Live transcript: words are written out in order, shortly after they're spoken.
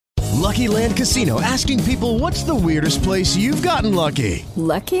Lucky Land Casino, asking people, what's the weirdest place you've gotten lucky?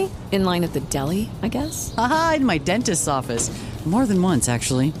 Lucky? In line at the deli, I guess? Aha, in my dentist's office. More than once,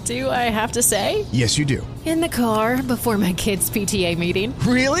 actually. Do I have to say? Yes, you do. In the car before my kids' PTA meeting.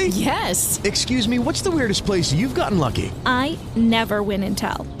 Really? Yes. Excuse me, what's the weirdest place you've gotten lucky? I never win and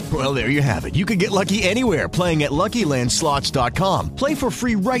tell. Well, there you have it. You can get lucky anywhere, playing at LuckyLandSlots.com. Play for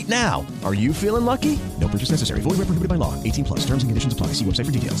free right now. Are you feeling lucky? No purchase necessary. Void where prohibited by law. 18 plus. Terms and conditions apply. See website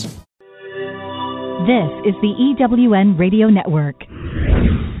for details. This is the EWN Radio Network.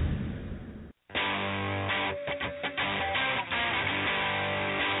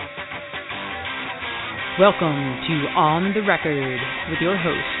 Welcome to On the Record with your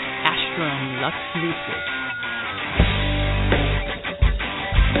host, Astrum Lux Lucis.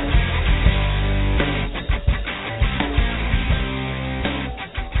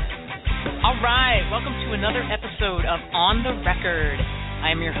 All right, welcome to another episode of On the Record. I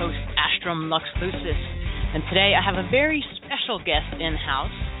am your host, Astrum Lux Lucis, and today I have a very special guest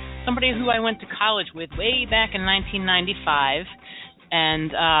in-house, somebody who I went to college with way back in 1995, and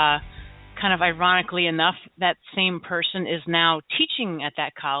kind of ironically enough, that same person is now teaching at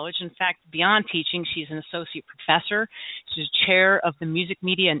that college. In fact, beyond teaching, she's an associate professor. She's chair of the Music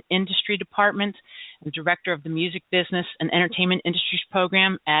Media and Industry Department and director of the Music Business and Entertainment Industries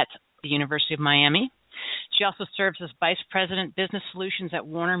program at the University of Miami. She also serves as Vice President Business Solutions at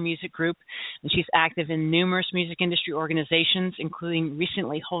Warner Music Group, and she's active in numerous music industry organizations, including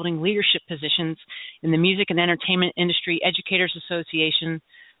recently holding leadership positions in the Music and Entertainment Industry Educators Association,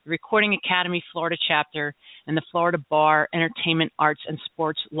 the Recording Academy Florida chapter, and the Florida Bar Entertainment Arts and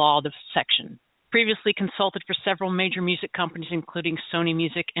Sports Law section. Previously consulted for several major music companies, including Sony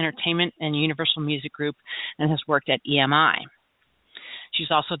Music Entertainment and Universal Music Group, and has worked at EMI. She's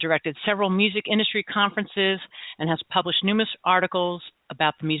also directed several music industry conferences and has published numerous articles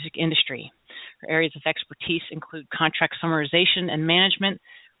about the music industry. Her areas of expertise include contract summarization and management,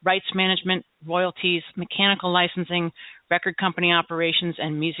 rights management, royalties, mechanical licensing, record company operations,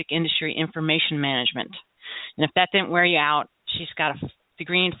 and music industry information management. And if that didn't wear you out, she's got a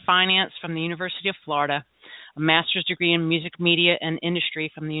degree in finance from the University of Florida, a master's degree in music media and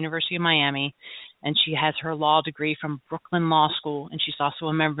industry from the University of Miami, and she has her law degree from Brooklyn Law School, and she's also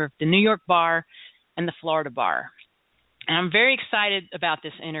a member of the New York Bar and the Florida Bar. And I'm very excited about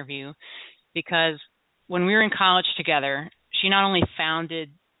this interview because when we were in college together, she not only founded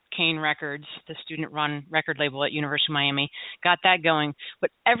Kane Records, the student-run record label at University of Miami, got that going.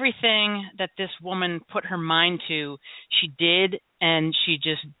 But everything that this woman put her mind to, she did, and she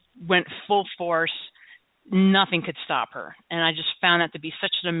just went full force. Nothing could stop her. And I just found that to be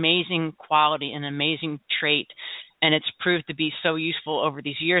such an amazing quality, an amazing trait, and it's proved to be so useful over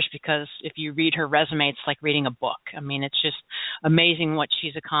these years because if you read her resume, it's like reading a book. I mean, it's just amazing what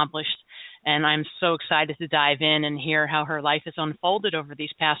she's accomplished. And I'm so excited to dive in and hear how her life has unfolded over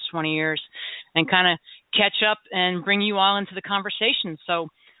these past 20 years and kind of catch up and bring you all into the conversation. So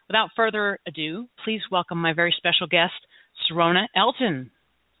without further ado, please welcome my very special guest, Sirona Elton.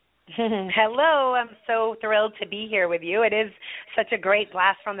 Hello. I'm so thrilled to be here with you. It is such a great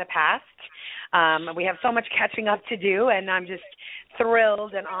blast from the past. We have so much catching up to do, and I'm just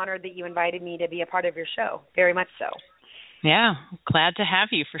thrilled and honored that you invited me to be a part of your show. Very much so. Yeah, glad to have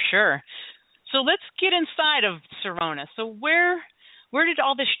you for sure. So let's get inside of Sirona. So where did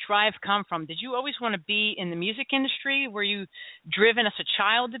all this drive come from? Did you always want to be in the music industry? Were you driven as a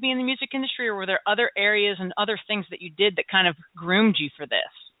child to be in the music industry, or were there other areas and other things that you did that kind of groomed you for this?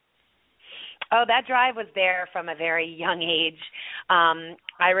 Oh, that drive was there from a very young age.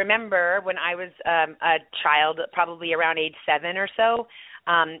 I remember when I was a child, probably around age 7 or so,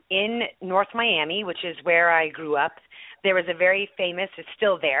 in North Miami, which is where I grew up. There was a very famous, it's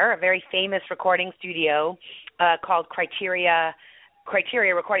still there, a very famous recording studio called Criteria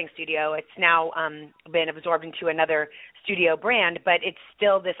Recording Studio. It's now been absorbed into another studio brand, but it's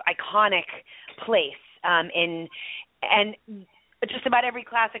still this iconic place. And just about every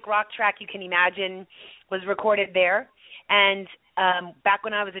classic rock track you can imagine was recorded there. And back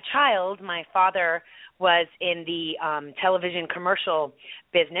when I was a child, my father was in the television commercial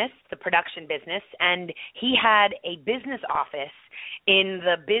business, the production business, and he had a business office in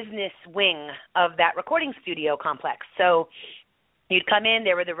the business wing of that recording studio complex. So you'd come in,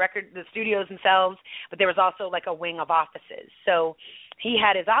 there were the studios themselves, but there was also like a wing of offices. So he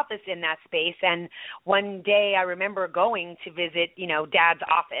had his office in that space, and one day I remember going to visit, Dad's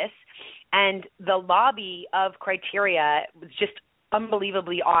office, and the lobby of Criteria was just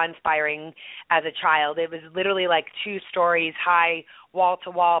unbelievably awe-inspiring as a child. It was literally like 2 stories high,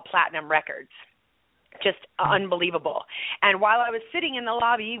 wall-to-wall platinum records. just unbelievable. And while I was sitting in the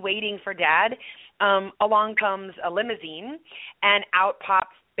lobby waiting for Dad, along comes a limousine, and out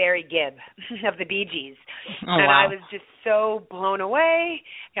pops Barry Gibb of the Bee Gees. Oh, and wow. I was just so blown away.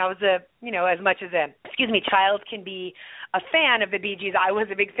 I was as much as a child can be a fan of the Bee Gees, I was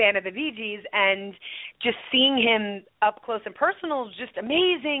a big fan of the Bee Gees, and just seeing him up close and personal was just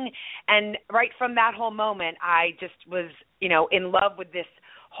amazing. And right from that whole moment, I just was, in love with this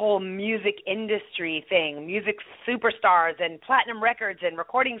whole music industry thing, music superstars and platinum records and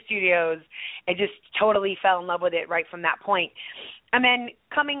recording studios. I just totally fell in love with it right from that point. And then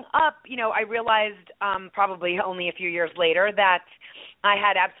coming up, I realized probably only a few years later that I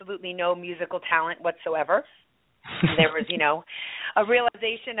had absolutely no musical talent whatsoever. There was, a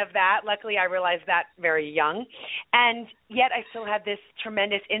realization of that. Luckily, I realized that very young. And yet I still had this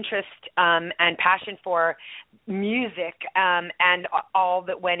tremendous interest and passion for music and all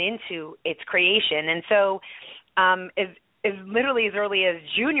that went into its creation. And so literally as early as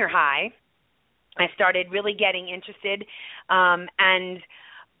junior high, I started really getting interested and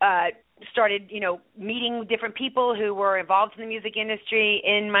started, meeting different people who were involved in the music industry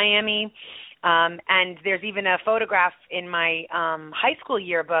in Miami. And there's even a photograph in my high school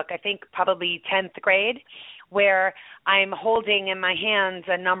yearbook, I think probably 10th grade, where I'm holding in my hands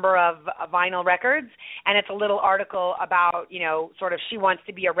a number of vinyl records, and it's a little article about, sort of she wants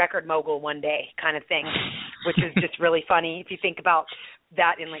to be a record mogul one day kind of thing, which is just really funny if you think about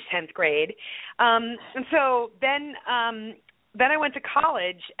that in like 10th grade. And so then I went to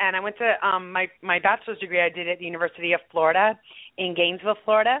college, and I went to my bachelor's degree I did at the University of Florida in Gainesville,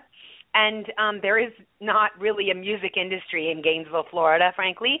 Florida. And there is not really a music industry in Gainesville, Florida,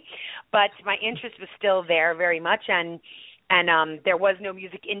 frankly, but my interest was still there very much, and there was no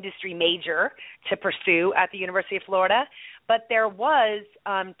music industry major to pursue at the University of Florida, but there was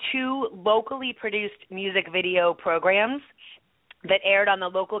 2 locally produced music video programs that aired on the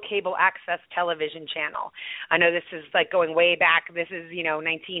local cable access television channel. I know this is like going way back. This is,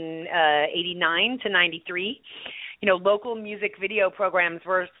 1989 to 93. Local music video programs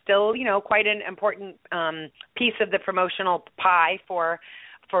were still, quite an important piece of the promotional pie for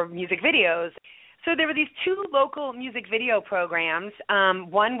music videos. So there were these 2 local music video programs.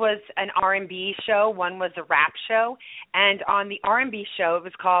 One was an R&B show, one was a rap show. And on the R&B show, it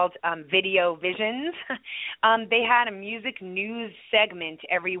was called Video Visions. They had a music news segment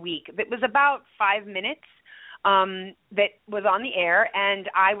every week that was about 5 minutes. That was on the air, and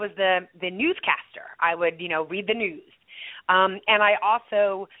I was the newscaster. I would, read the news. And I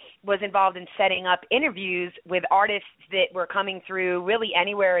also was involved in setting up interviews with artists that were coming through really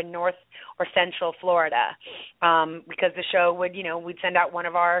anywhere in North or Central Florida, because the show would, we'd send out one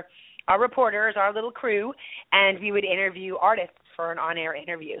of our reporters, our little crew, and we would interview artists for an on-air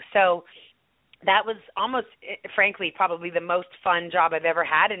interview. So that was almost, frankly, probably the most fun job I've ever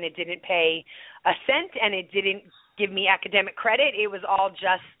had, and it didn't pay a cent, and it didn't give me academic credit. It was all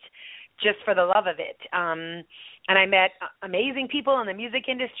just for the love of it. And I met amazing people in the music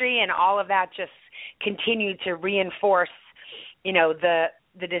industry, and all of that just continued to reinforce, the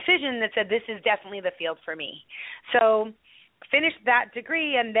decision that said this is definitely the field for me. So finished that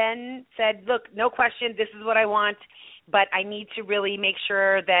degree and then said, look, no question, this is what I want, but I need to really make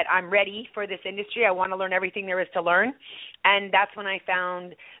sure that I'm ready for this industry. I want to learn everything there is to learn. And that's when I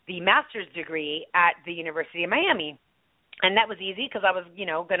found the master's degree at the University of Miami. And that was easy because I was,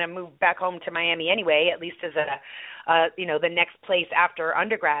 going to move back home to Miami anyway, at least as the next place after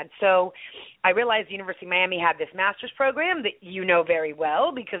undergrad. So I realized the University of Miami had this master's program that you know very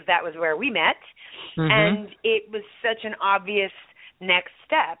well because that was where we met. Mm-hmm. And it was such an obvious next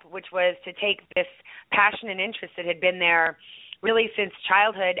step, which was to take this passion and interest that had been there really since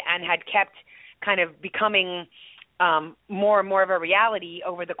childhood and had kept kind of becoming more and more of a reality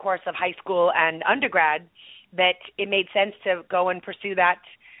over the course of high school and undergrad, that it made sense to go and pursue that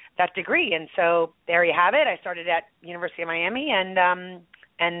degree. And so there you have it. I started at University of Miami, and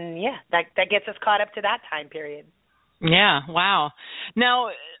that gets us caught up to that time period. Yeah, wow. Now,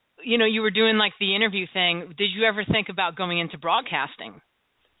 you were doing like the interview thing. Did you ever think about going into broadcasting?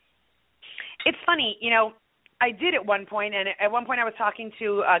 It's funny, I did at one point, and at one point I was talking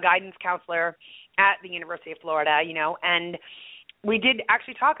to a guidance counselor at the University of Florida, and we did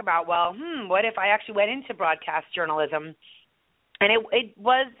actually talk about, what if I actually went into broadcast journalism? And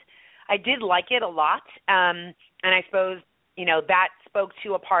I did like it a lot. And I suppose, that spoke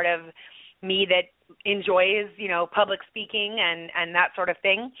to a part of me that enjoys, public speaking and that sort of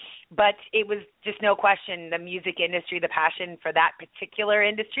thing. But it was just no question the music industry, the passion for that particular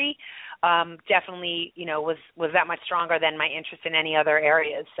industry, definitely, was that much stronger than my interest in any other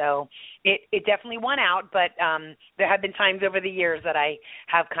areas. So it definitely won out. But there have been times over the years that I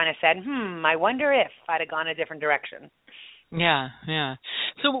have kind of said, I wonder if I'd have gone a different direction. Yeah, yeah.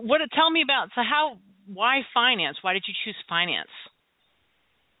 So tell me about, why finance? Why did you choose finance?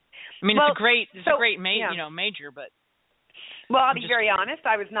 I mean, it's a great major, but. Well, I'll be very honest.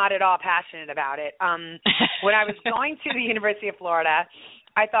 I was not at all passionate about it. When I was going to the University of Florida,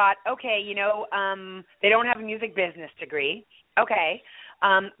 I thought, okay, they don't have a music business degree. Okay.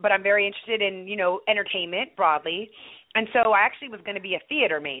 But I'm very interested in, entertainment broadly. And so I actually was going to be a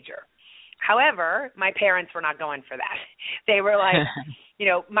theater major. However, my parents were not going for that. They were like,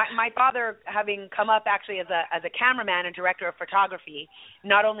 my father having come up actually as a cameraman and director of photography,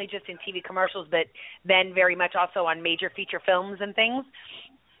 not only just in TV commercials, but then very much also on major feature films and things,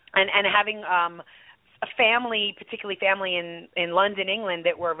 and having a family, particularly family in London, England,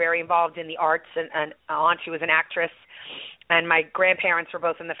 that were very involved in the arts, and aunt who was an actress, and my grandparents were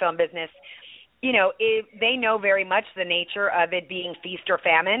both in the film business. They know very much the nature of it being feast or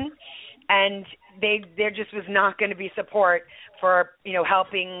famine. And there just was not going to be support for,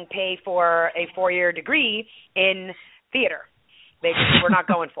 helping pay for a 4-year degree in theater. They just were not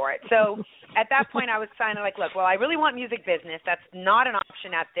going for it. So at that point I was kind of like, look, well, I really want music business. That's not an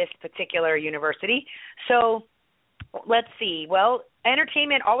option at this particular university. So let's see. Well,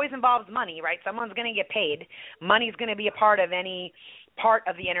 entertainment always involves money, right? Someone's going to get paid. Money's going to be a part of any part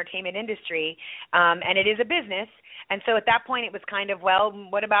of the entertainment industry, and it is a business. And so at that point it was kind of, well,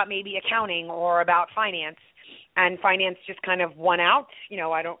 what about maybe accounting or about finance? And finance just kind of won out.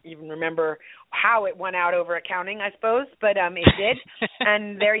 I don't even remember how it won out over accounting, I suppose, but it did.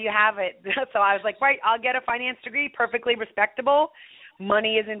 And there you have it. So I was like, right, I'll get a finance degree, perfectly respectable.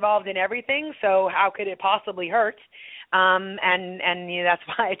 Money is involved in everything, so how could it possibly hurt? And that's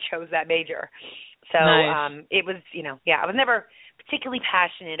why I chose that major. So nice. It was, I was never particularly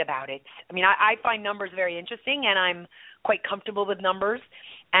passionate about it. I mean, I find numbers very interesting, and I'm quite comfortable with numbers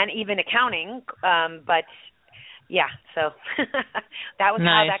and even accounting. But yeah, so that was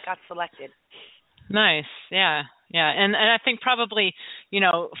how that got selected. Nice, yeah. And I think probably,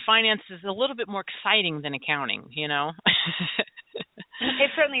 finance is a little bit more exciting than accounting,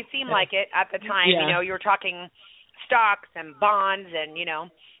 It certainly seemed like it at the time. Yeah. You were talking stocks and bonds and,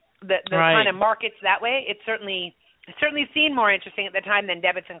 the right. kind of markets that way. It certainly seemed more interesting at the time than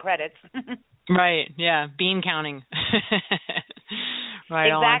debits and credits. Right, yeah, bean counting. Right.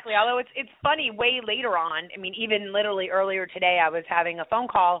 Exactly, although it's funny, way later on, I mean, even literally earlier today, I was having a phone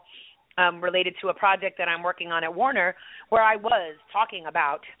call related to a project that I'm working on at Warner, where I was talking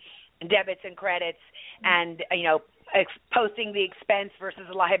about debits and credits and, posting the expense versus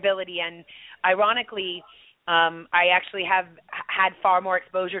the liability. And ironically, I actually have had far more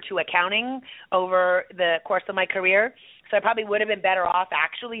exposure to accounting over the course of my career, so I probably would have been better off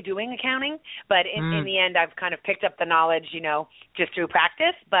actually doing accounting. But in the end, I've kind of picked up the knowledge, just through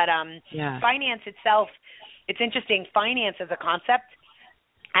practice. But finance itself, it's interesting. Finance as a concept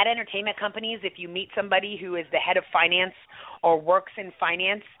at entertainment companies, if you meet somebody who is the head of finance or works in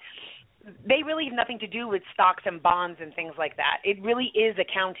finance, they really have nothing to do with stocks and bonds and things like that. It really is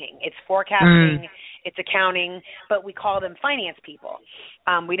accounting. It's forecasting, it's accounting, but we call them finance people.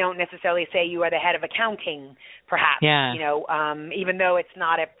 We don't necessarily say you are the head of accounting, perhaps, even though it's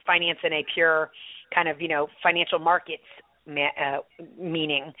not a finance in a pure kind of, financial markets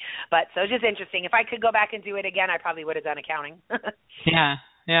meaning. But so it's just interesting. If I could go back and do it again, I probably would have done accounting. Yeah.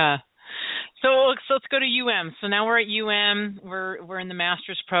 So let's go to UM. So now we're at UM. We're in the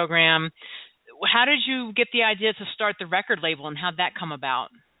master's program. How did you get the idea to start the record label, and how'd that come about?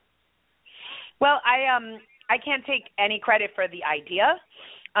 Well, I can't take any credit for the idea.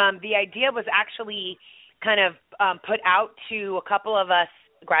 The idea was actually kind of put out to a couple of us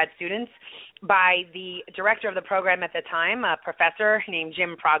grad students by the director of the program at the time, a professor named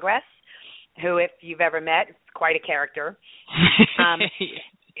Jim Progress, who, if you've ever met, is quite a character.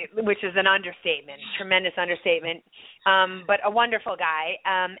 Which is an understatement, tremendous understatement, but a wonderful guy.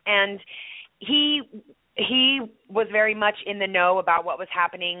 And he was very much in the know about what was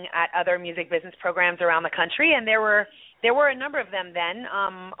happening at other music business programs around the country, and there were a number of them then,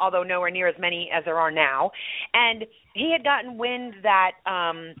 although nowhere near as many as there are now. And he had gotten wind that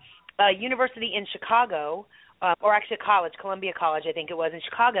a university in Chicago, or actually a college, Columbia College, I think it was, in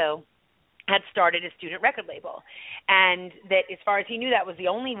Chicago, had started a student record label, and that as far as he knew, that was the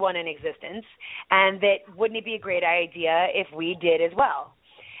only one in existence, and that wouldn't it be a great idea if we did as well?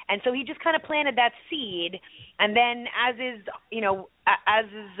 And so he just kind of planted that seed, and then as is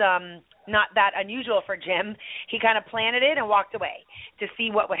not that unusual for Jim, he kind of planted it and walked away to see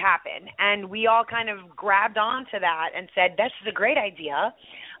what would happen. And we all kind of grabbed onto that and said, this is a great idea.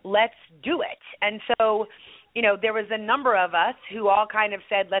 Let's do it. And so, there was a number of us who all kind of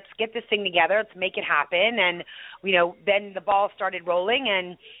said, let's get this thing together. Let's make it happen. And, then the ball started rolling,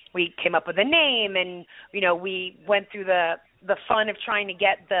 and we came up with a name, and, we went through the fun of trying to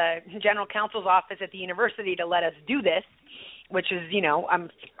get the general counsel's office at the university to let us do this, which is,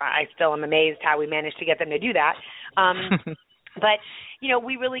 I still am amazed how we managed to get them to do that. But,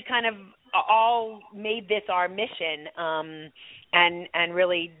 we really kind of all made this our mission, and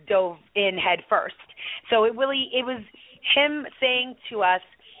really dove in head first. So it was him saying to us,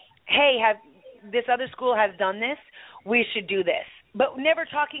 hey, this other school has done this, we should do this. But never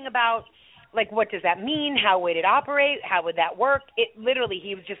talking about, like, what does that mean? How would it operate? How would that work?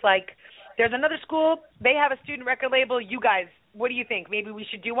 He was just like, there's another school, they have a student record label, you guys, what do you think? Maybe we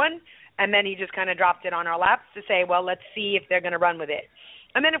should do one? And then he just kind of dropped it on our laps to say, well, let's see if they're going to run with it.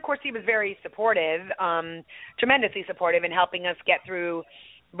 And then, of course, he was very supportive, tremendously supportive in helping us get through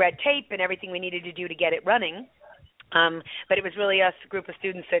red tape and everything we needed to do to get it running. But it was really us, a group of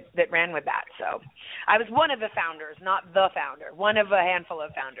students that ran with that. So I was one of the founders, not the founder, one of a handful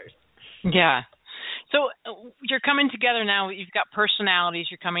of founders. Yeah. So you're coming together now. You've got personalities.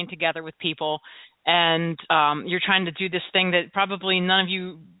 You're coming together with people, and you're trying to do this thing that probably none of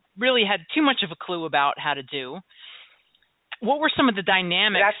you really had too much of a clue about how to do. What were some of the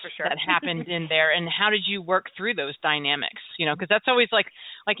dynamics that happened in there, and how did you work through those dynamics? Because that's always like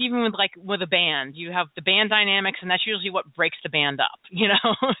even with a band, you have the band dynamics, and that's usually what breaks the band up.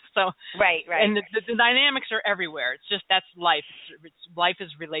 So right. And the dynamics are everywhere. It's just that's life. Life is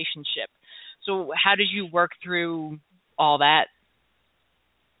relationship. So how did you work through all that?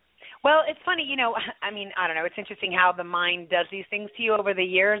 Well, it's funny, I don't know. It's interesting how the mind does these things to you over the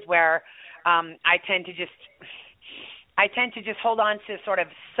years, where I tend to just hold on to sort of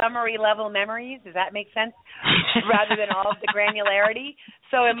summary level memories. Does that make sense? Rather than all of the granularity.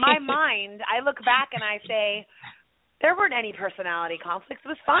 So in my mind, I look back and I say, there weren't any personality conflicts. It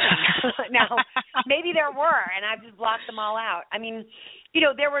was fine. Now, maybe there were, and I've just blocked them all out.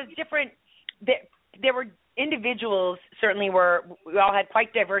 There were individuals, certainly we all had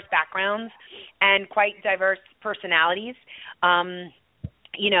quite diverse backgrounds and quite diverse personalities. And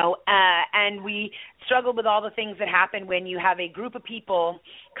we struggled with all the things that happen when you have a group of people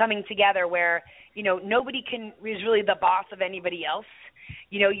coming together where, nobody is really the boss of anybody else.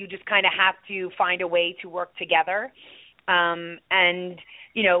 You just kind of have to find a way to work together. And,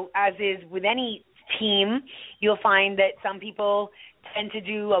 as is with any team, you'll find that some people tend to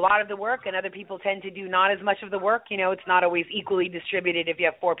do a lot of the work and other people tend to do not as much of the work. It's not always equally distributed if you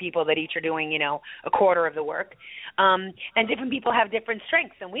have 4 people that each are doing, a quarter of the work. And different people have different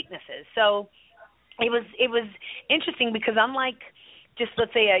strengths and weaknesses. So it was interesting because unlike just,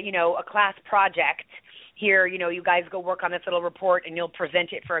 let's say, a class project here, you guys go work on this little report and you'll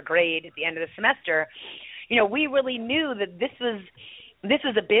present it for a grade at the end of the semester, we really knew that this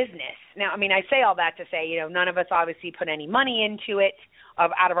was a business. Now, I say all that to say, none of us obviously put any money into it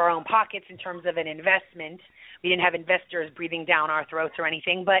out of our own pockets in terms of an investment. We didn't have investors breathing down our throats or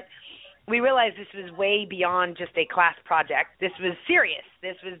anything, but we realized this was way beyond just a class project. This was serious.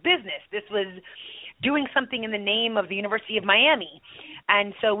 This was business. This was doing something in the name of the University of Miami.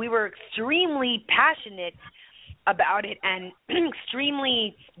 And so we were extremely passionate about it and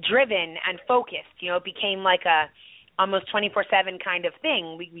extremely driven and focused. It became like a almost 24/7 kind of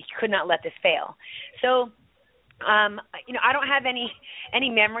thing. We could not let this fail. So, I don't have any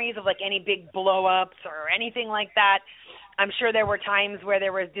memories of like any big blow-ups or anything like that. I'm sure there were times where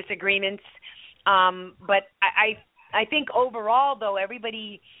there was disagreements, but I think overall, though,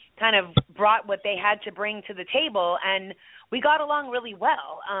 everybody kind of brought what they had to bring to the table, and we got along really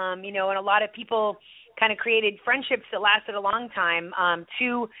well. And a lot of people kind of created friendships that lasted a long time.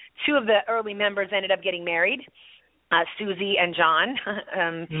 Two of the early members ended up getting married. Susie and John,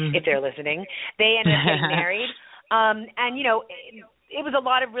 if they're listening, they ended up getting married. And, it was a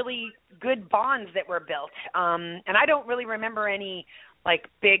lot of really good bonds that were built. And I don't really remember any, like,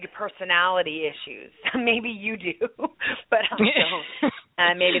 big personality issues. Maybe you do, but I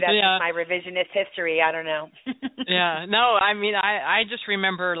don't. Maybe that's just my revisionist history. I don't know. Yeah. No, I just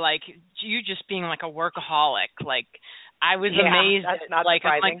remember, like, you just being, like, a workaholic. Like, I was amazed. That's not I'm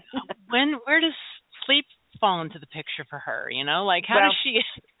surprising. like, where does sleep fall into the picture for her, like how does she,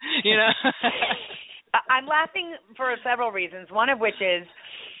 I'm laughing for several reasons, one of which is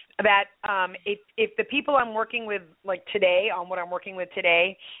that if the people I'm working with, like today, on what I'm working with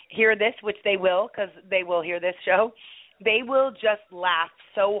today, hear this, which they will, because they will hear this show, they will just laugh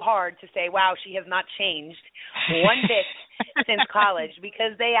so hard to say, wow, she has not changed one bit since college,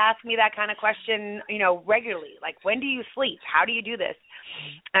 because they ask me that kind of question, regularly. Like, when do you sleep? How do you do this?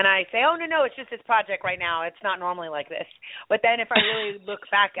 And I say, oh, no, it's just this project right now. It's not normally like this. But then if I really look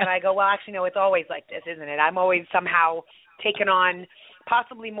back and I go, well, actually, no, it's always like this, isn't it? I'm always somehow taken on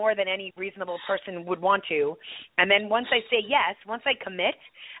possibly more than any reasonable person would want to. And then once I say yes, once I commit,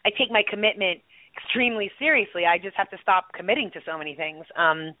 I take my commitment extremely seriously. I just have to stop committing to so many things.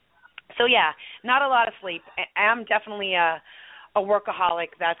 So yeah, not a lot of sleep. I'm definitely a workaholic.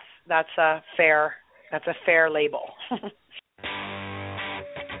 That's a fair label.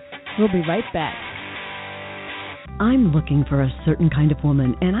 We'll be right back. I'm looking for a certain kind of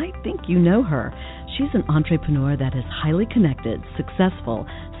woman, and I think you know her. She's an entrepreneur that is highly connected, successful,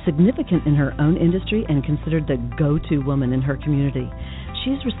 significant in her own industry, and considered the go-to woman in her community.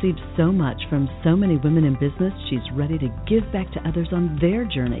 She's received so much from so many women in business, she's ready to give back to others on their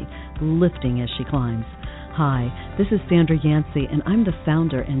journey, lifting as she climbs. Hi, this is Sandra Yancey, and I'm the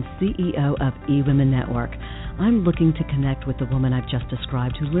founder and CEO of eWomen Network. I'm looking to connect with the woman I've just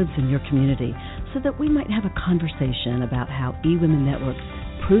described who lives in your community so that we might have a conversation about how eWomen Network's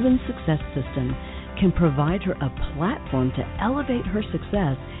proven success system can provide her a platform to elevate her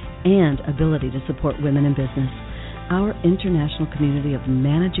success and ability to support women in business. Our international community of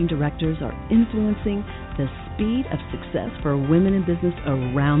managing directors are influencing the speed of success for women in business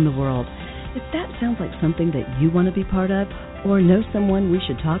around the world. If that sounds like something that you want to be part of or know someone we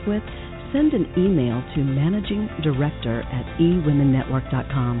should talk with, send an email to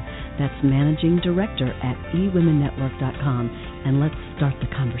managingdirector@ewomennetwork.com. That's managingdirector@ewomennetwork.com, and let's start the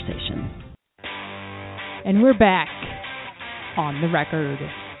conversation. And we're back on the record.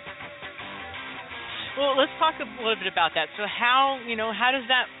 Well, let's talk a little bit about that. So how does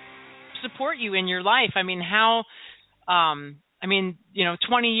that support you in your life? I mean,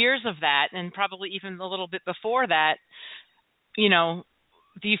 20 years of that, and probably even a little bit before that, do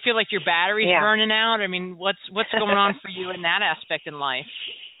you feel like your battery's burning out? I mean, what's going on for you in that aspect in life?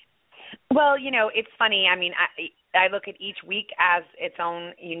 Well, it's funny. I mean, I look at each week as its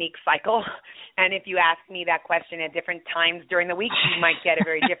own unique cycle. And if you ask me that question at different times during the week, you might get a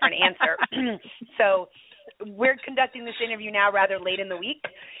very different answer. So we're conducting this interview now rather late in the week.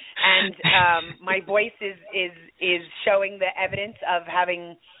 And my voice is showing the evidence of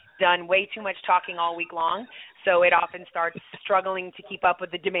having done way too much talking all week long. So it often starts struggling to keep up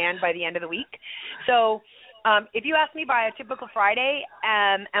with the demand by the end of the week. So if you ask me by a typical Friday,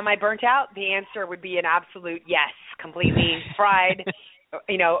 am I burnt out? The answer would be an absolute yes, completely fried,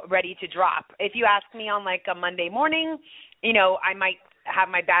 ready to drop. If you ask me on like a Monday morning, I might have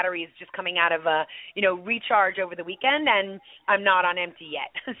my batteries just coming out of a, recharge over the weekend, and I'm not on empty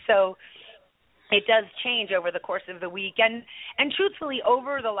yet. So it does change over the course of the week. And truthfully,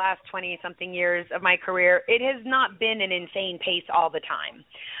 over the last 20-something years of my career, it has not been an insane pace all the time.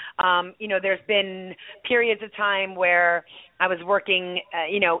 There's been periods of time where I was working,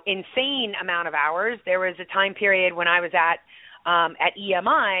 insane amount of hours. There was a time period when I was at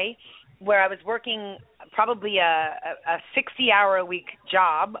EMI where I was working probably a 60-hour-a-week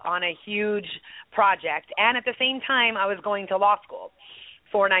job on a huge project, and at the same time I was going to law school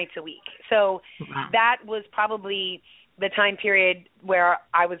 4 nights a week. So that was probably the time period where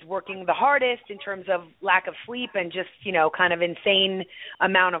I was working the hardest in terms of lack of sleep and just, kind of insane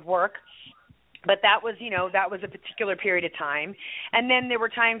amount of work. But that was a particular period of time. And then there were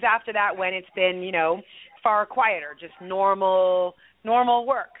times after that when it's been, far quieter, just normal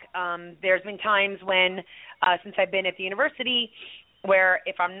work. There's been times when, since I've been at the university, where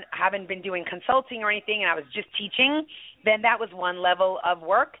if I haven't been doing consulting or anything and I was just teaching, then that was one level of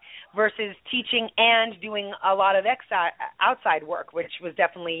work versus teaching and doing a lot of outside work, which was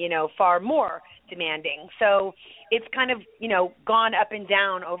definitely, far more demanding. So it's kind of, gone up and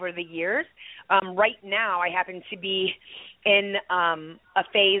down over the years. Right now I happen to be in a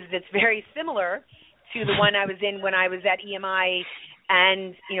phase that's very similar to the one I was in when I was at EMI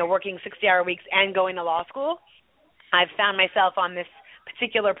and, working 60-hour weeks and going to law school. I've found myself on this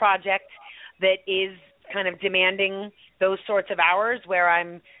particular project that is kind of demanding those sorts of hours where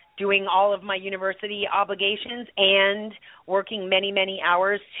I'm doing all of my university obligations and working many, many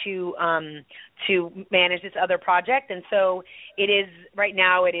hours to manage this other project. And so it is, right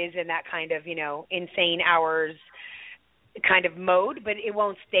now it is in that kind of, insane hours kind of mode, but it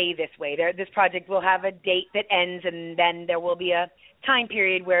won't stay this way. This project will have a date that ends, and then there will be a time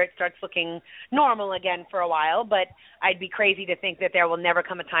period where it starts looking normal again for a while, but I'd be crazy to think that there will never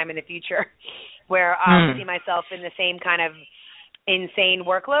come a time in the future where I'll see myself in the same kind of insane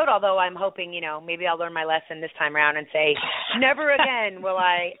workload, although I'm hoping, maybe I'll learn my lesson this time around and say, never again will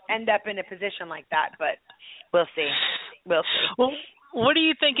I end up in a position like that, but we'll see. Well, what do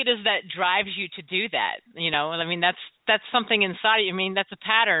you think it is that drives you to do that? That's something inside you. That's a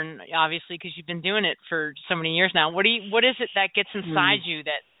pattern, obviously, because you've been doing it for so many years now. What is it that gets inside you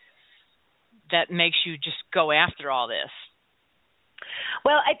that makes you just go after all this?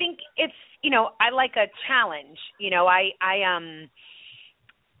 Well, I think it's, I like a challenge.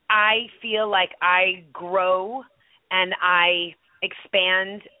 I feel like I grow and I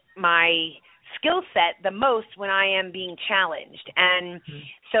expand my skill set the most when I am being challenged. And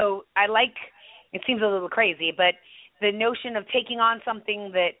so I like, it seems a little crazy, but the notion of taking on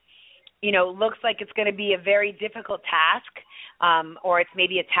something that, looks like it's going to be a very difficult task, or it's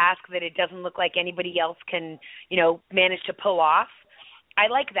maybe a task that it doesn't look like anybody else can, manage to pull off. I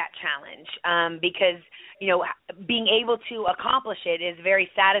like that challenge because, being able to accomplish it is a very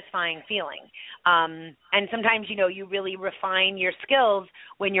satisfying feeling. And sometimes, you really refine your skills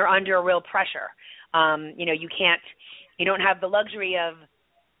when you're under real pressure. You don't have the luxury of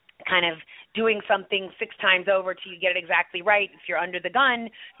kind of doing something 6 times over till you get it exactly right. If you're under the gun,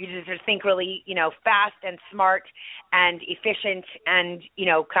 you just think really, fast and smart and efficient and,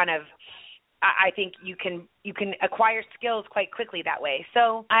 kind of, I think you can acquire skills quite quickly that way.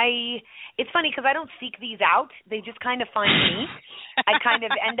 So it's funny because I don't seek these out; they just kind of find me. I kind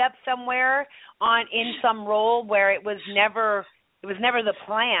of end up somewhere in some role where it was never the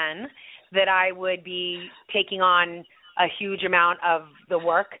plan that I would be taking on a huge amount of the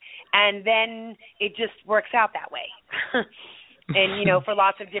work, and then it just works out that way. And for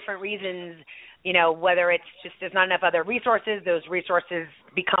lots of different reasons. Whether it's just there's not enough other resources, those resources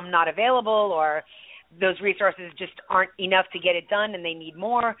become not available, or those resources just aren't enough to get it done and they need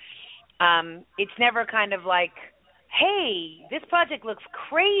more. It's never kind of like, hey, this project looks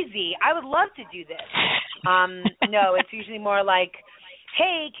crazy. I would love to do this. No, it's usually more like,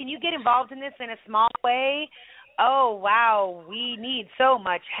 hey, can you get involved in this in a small way? Oh, wow, we need so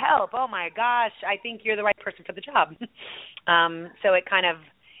much help. Oh, my gosh, I think you're the right person for the job. So it kind of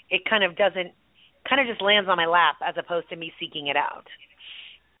doesn't, kind of just lands on my lap as opposed to me seeking it out.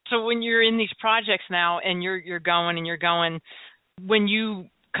 So when you're in these projects now and you're going, when you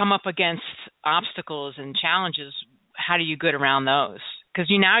come up against obstacles and challenges, how do you get around those? Because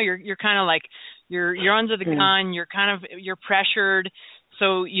you're kind of like you're under the gun, you're pressured,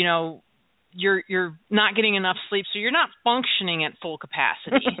 so you're not getting enough sleep, so you're not functioning at full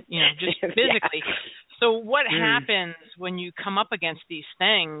capacity, just physically. Yeah. So what happens when you come up against these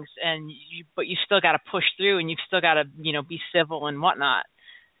things but you still got to push through and you've still got to, be civil and whatnot?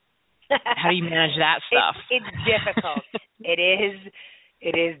 How do you manage that stuff? It's difficult. It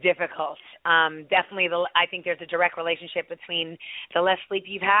is difficult. Definitely, I think there's a direct relationship between the less sleep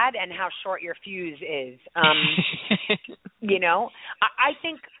you've had and how short your fuse is. I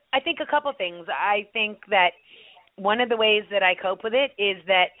think a couple things. I think that one of the ways that I cope with it is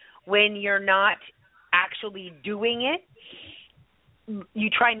that when you're not actually doing it, you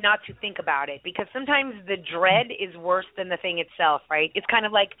try not to think about it, because sometimes the dread is worse than the thing itself, right? It's kind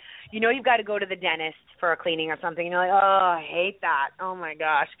of like, you've got to go to the dentist for a cleaning or something, and you're like, oh, I hate that. Oh, my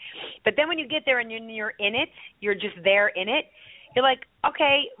gosh. But then when you get there and you're in it, you're just there in it, you're like,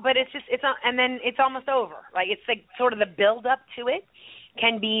 okay, but and then it's almost over. Like, it's like sort of the build up to it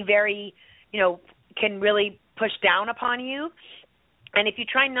can be very, can really push down upon you. And if you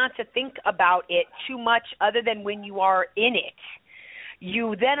try not to think about it too much other than when you are in it,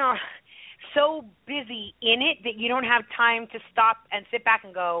 you then are so busy in it that you don't have time to stop and sit back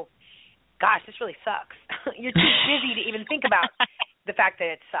and go, gosh, this really sucks. You're too busy to even think about the fact that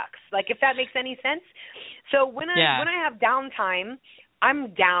it sucks. Like, if that makes any sense. So when I have downtime,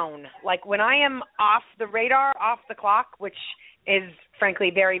 I'm down. Like, when I am off the radar, off the clock, which is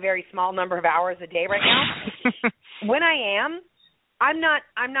frankly very, very small number of hours a day right now, when I am, I'm not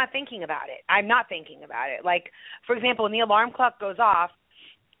thinking about it. I'm not thinking about it. Like, for example, when the alarm clock goes off,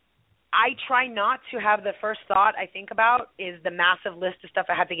 I try not to have the first thought I think about is the massive list of stuff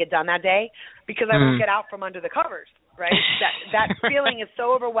I have to get done that day, because I won't get out from under the covers, right? That feeling is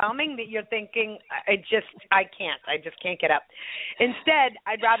so overwhelming that you're thinking, I just can't get up. Instead,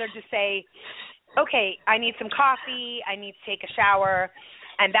 I'd rather just say, okay, I need some coffee, I need to take a shower,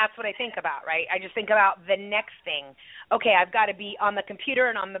 and that's what I think about, right? I just think about the next thing. Okay, I've got to be on the computer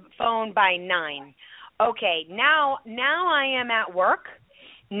and on the phone by 9. okay, now I am at work.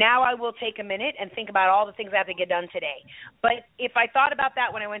 Now I will take a minute and think about all the things I have to get done today. But if I thought about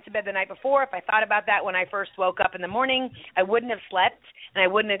that when I went to bed the night before, if I thought about that when I first woke up in the morning, I wouldn't have slept and I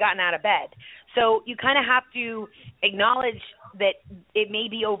wouldn't have gotten out of bed. So you kind of have to acknowledge that it may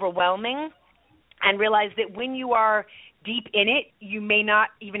be overwhelming and realize that when you are deep in it, you may not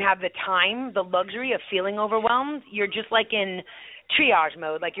even have the time, the luxury of feeling overwhelmed. You're just like in triage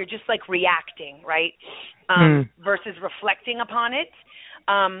mode, like you're just like reacting, right? Versus reflecting upon it.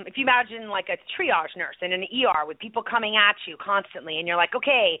 If you imagine like a triage nurse in an ER with people coming at you constantly, and you're like,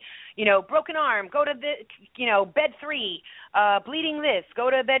 okay, broken arm, go to the, bed 3, bleeding this, go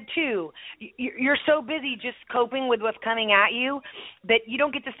to bed 2. You're so busy just coping with what's coming at you that you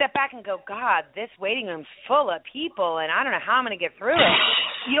don't get to step back and go, God, this waiting room's full of people, and I don't know how I'm going to get through it.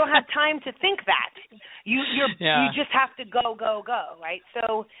 You don't have time to think that. You just have to go, right?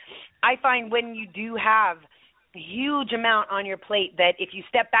 So I find when you do have huge amount on your plate that if you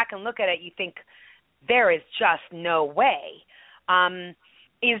step back and look at it, you think there is just no way,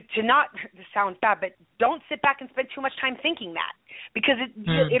 is to not, this sounds bad, but don't sit back and spend too much time thinking that, because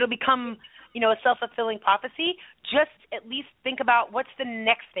it'll become, a self-fulfilling prophecy. Just at least think about what's the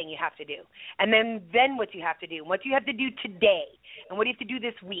next thing you have to do, and then what you have to do, what you have to do today, and what do you have to do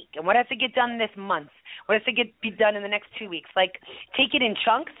this week, and what has to get done this month, what has to be done in the next 2 weeks. Like, take it in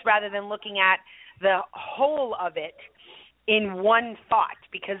chunks rather than looking at the whole of it in one thought,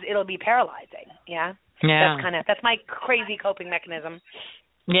 because it'll be paralyzing. Yeah. That's my crazy coping mechanism.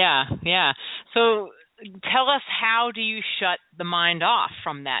 Yeah. So tell us, how do you shut the mind off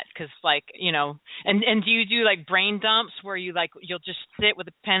from that? Because and do you do like brain dumps where you'll just sit with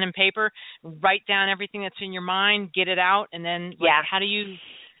a pen and paper, write down everything that's in your mind, get it out, and then how do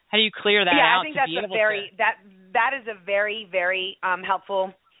you clear that out? I think that is a very, very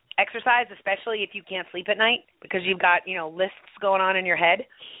helpful exercise, especially if you can't sleep at night because you've got, lists going on in your head.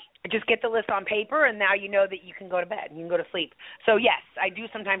 Just get the list on paper, and now you know that you can go to bed and you can go to sleep. So, yes, I do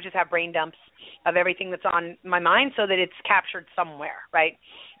sometimes just have brain dumps of everything that's on my mind so that it's captured somewhere, right?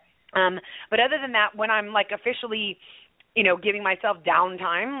 But other than that, when I'm, officially, giving myself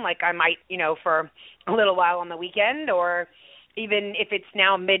downtime, like I might, for a little while on the weekend, or even if it's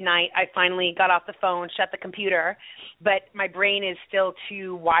now midnight, I finally got off the phone, shut the computer, but my brain is still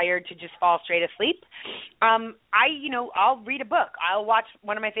too wired to just fall straight asleep. I'll read a book. I'll watch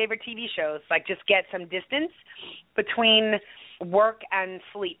one of my favorite TV shows, just get some distance between work and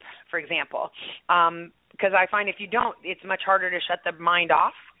sleep, for example. Because I find if you don't, it's much harder to shut the mind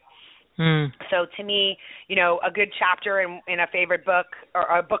off. So to me, a good chapter in a favorite book, or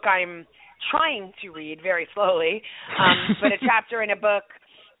a book I'm trying to read very slowly, but a chapter in a book,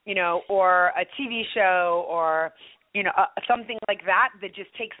 or a TV show, or, something like that just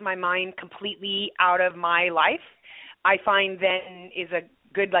takes my mind completely out of my life, I find then is a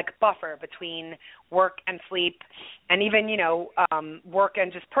good buffer between work and sleep, and even, work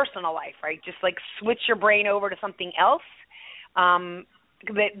and just personal life, right? Just switch your brain over to something else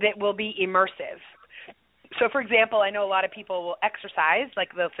that will be immersive. So, for example, I know a lot of people will exercise,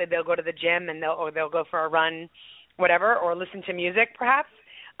 they'll say they'll go to the gym and they'll go for a run, whatever, or listen to music, perhaps.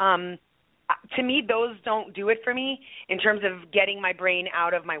 To me, those don't do it for me in terms of getting my brain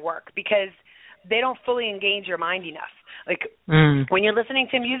out of my work, because they don't fully engage your mind enough. When you're listening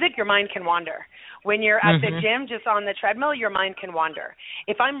to music, your mind can wander. When you're at the gym, just on the treadmill, your mind can wander.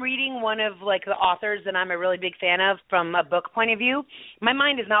 If I'm reading one of the authors that I'm a really big fan of from a book point of view, my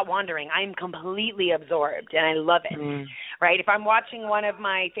mind is not wandering. I'm completely absorbed, and I love it, right? If I'm watching one of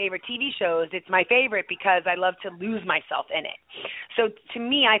my favorite TV shows, it's my favorite because I love to lose myself in it. So to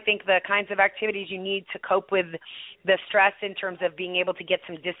me, I think the kinds of activities you need to cope with the stress in terms of being able to get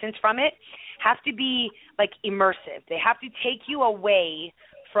some distance from it have to be immersive. They have to take you away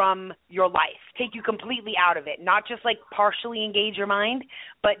from your life, take you completely out of it, not just partially engage your mind,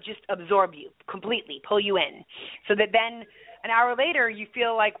 but just absorb you completely, pull you in, so that then an hour later you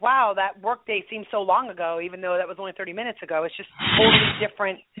feel wow, that work day seems so long ago, even though that was only 30 minutes ago. It's just totally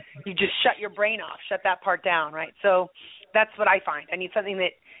different. You just shut your brain off, shut that part down, right? So that's what I find. I need something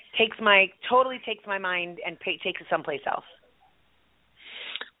that totally takes my mind and takes it someplace else.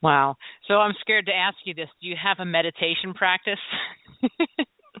 Wow. So I'm scared to ask you this. Do you have a meditation practice?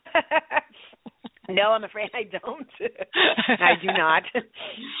 No, I'm afraid I don't. I do not.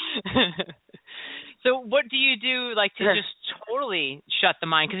 So what do you do to just totally shut the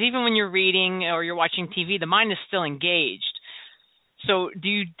mind? Because even when you're reading or you're watching TV, the mind is still engaged. So do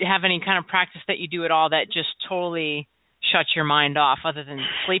you have any kind of practice that you do at all that just totally shut your mind off, other than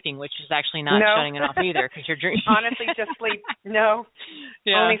sleeping, which is actually not shutting it off either, because you're dreaming? Honestly, just sleep. No,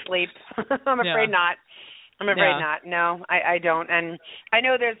 only sleep. I'm afraid not. I'm afraid not. No, I don't. And I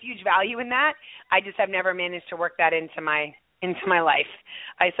know there's huge value in that. I just have never managed to work that into my life.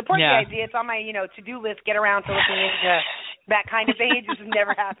 I support the idea. It's on my, to-do list, get around to looking into that kind of thing. It just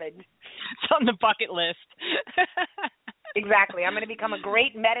never happened. It's on the bucket list. Exactly. I'm going to become a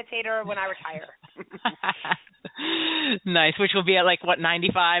great meditator when I retire. Nice. Which will be at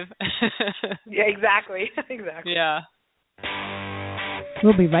 95? Yeah, exactly. Exactly. Yeah.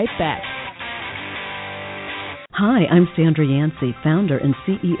 We'll be right back. Hi, I'm Sandra Yancey, founder and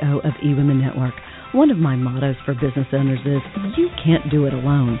CEO of eWomen Network. One of my mottos for business owners is, you can't do it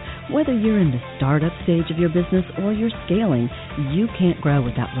alone. Whether you're in the startup stage of your business or you're scaling, you can't grow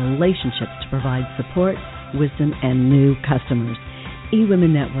without relationships to provide support, wisdom, and new customers.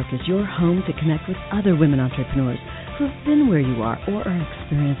 eWomen Network is your home to connect with other women entrepreneurs who have been where you are or are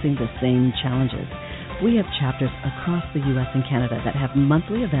experiencing the same challenges. We have chapters across the U.S. and Canada that have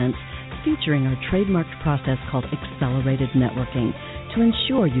monthly events featuring our trademarked process called Accelerated Networking to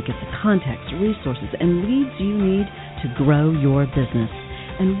ensure you get the contacts, resources, and leads you need to grow your business.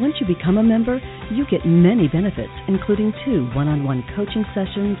 And once you become a member, you get many benefits, including 2 one-on-one coaching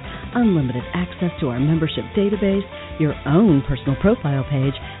sessions, unlimited access to our membership database, your own personal profile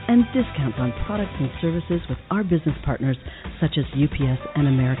page, and discounts on products and services with our business partners such as UPS and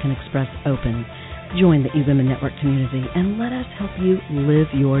American Express Open. Join the eWomen Network community and let us help you live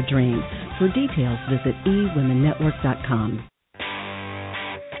your dream. For details, visit eWomenNetwork.com.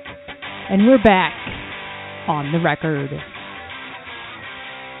 And we're back on the record.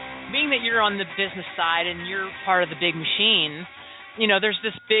 Being that you're on the business side and you're part of the big machine, there's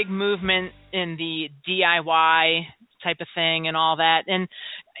this big movement in the DIY type of thing and all that. And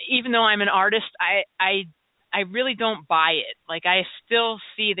even though I'm an artist, I really don't buy it. I still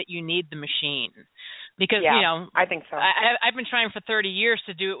see that you need the machine. Because, I think so. I've been trying for 30 years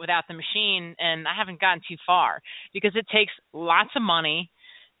to do it without the machine, and I haven't gotten too far because it takes lots of money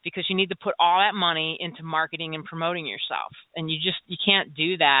because you need to put all that money into marketing and promoting yourself. And you can't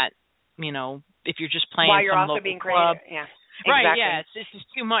do that, if you're just playing while you're some also local being club. creative. Yeah. Right, exactly. yeah, it's just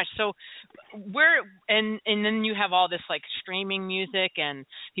too much. So and then you have all this streaming music and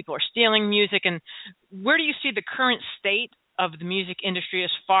people are stealing music. And where do you see the current state of the music industry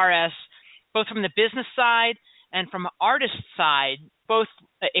as far as both from the business side and from an artist side, both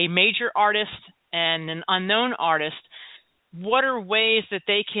a major artist and an unknown artist? What are ways that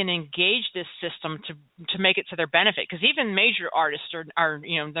they can engage this system to make it to their benefit? Because even major artists are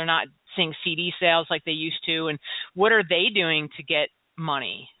they're not seeing CD sales like they used to. And what are they doing to get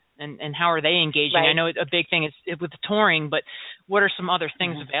money? And how are they engaging? Right. I know a big thing is with the touring, but what are some other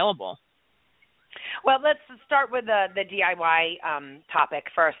things available? Well, let's start with the DIY topic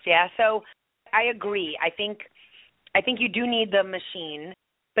first. Yeah. So I agree. I think you do need the machine,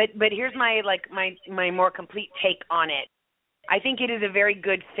 but here's my more complete take on it. I think it is a very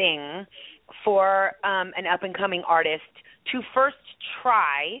good thing for an up-and-coming artist to first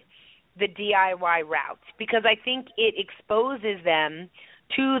try the DIY route because I think it exposes them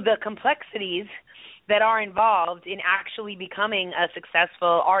to the complexities that are involved in actually becoming a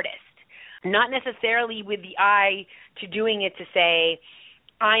successful artist. Not necessarily with the eye to doing it to say,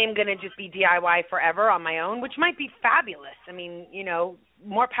 I am going to just be DIY forever on my own, which might be fabulous. I mean,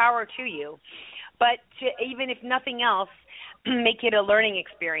 more power to you. But to, even if nothing else, make it a learning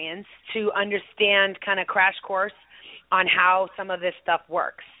experience to understand kind of crash course on how some of this stuff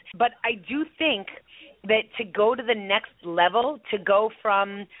works. But I do think that to go to the next level, to go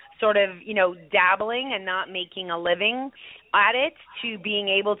from sort of, dabbling and not making a living at it to being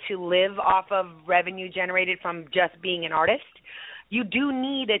able to live off of revenue generated from just being an artist, you do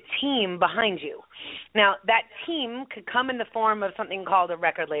need a team behind you. Now, that team could come in the form of something called a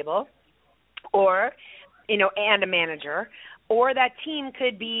record label or, and a manager, or that team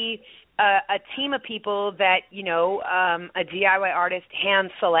could be a team of people that, a DIY artist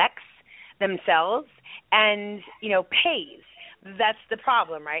hand selects themselves and, pays. That's the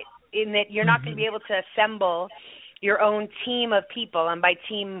problem, right? In that you're not going to be able to assemble your own team of people. And by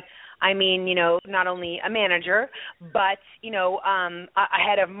team, I mean, not only a manager, but, a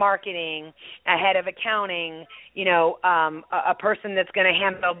head of marketing, a head of accounting, a person that's going to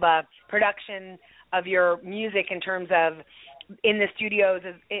handle the production of your music in terms of in the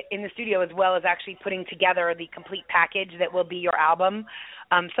studio as well as actually putting together the complete package that will be your album.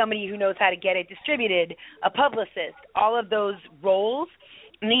 Somebody who knows how to get it distributed, a publicist. All of those roles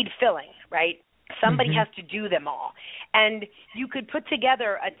need filling, right? Somebody has to do them all. And you could put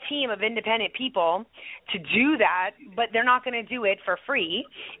together a team of independent people to do that, but they're not going to do it for free,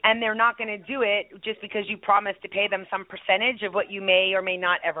 and they're not going to do it just because you promised to pay them some percentage of what you may or may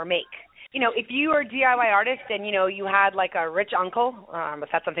not ever make. if you are a DIY artist and, you had like a rich uncle, if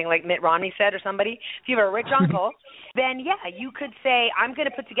that's something like Mitt Romney said or somebody, if you have a rich uncle, then you could say, I'm going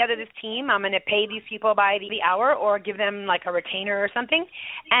to put together this team. I'm going to pay these people by the hour or give them like a retainer or something.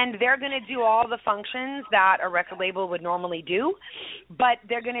 And they're going to do all the functions that a record label would normally do, but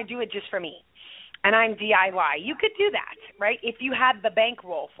they're going to do it just for me. And I'm DIY. You could do that, right, if you had the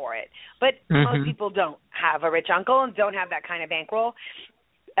bankroll for it. But most people don't have a rich uncle and don't have that kind of bankroll.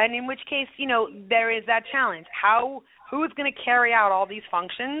 And in which case, there is that challenge. Who's going to carry out all these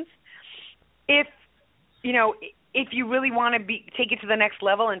functions if you really want to take it to the next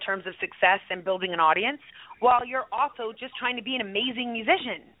level in terms of success and building an audience, while you're also just trying to be an amazing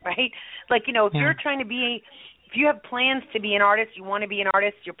musician, right? Like, if you're trying to be, if you have plans to be an artist, you want to be an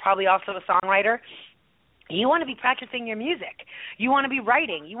artist, you're probably also a songwriter, you want to be practicing your music. You want to be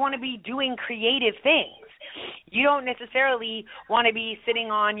writing. You want to be doing creative things. You don't necessarily want to be sitting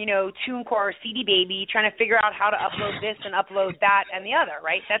on, TuneCore or CD Baby trying to figure out how to upload this and upload that and the other,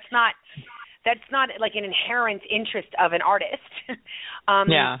 right? That's not like an inherent interest of an artist.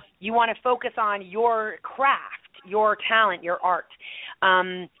 You want to focus on your craft, your talent, your art.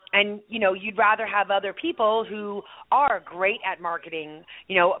 And, you'd rather have other people who are great at marketing,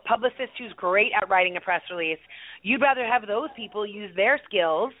 a publicist who's great at writing a press release. You'd rather have those people use their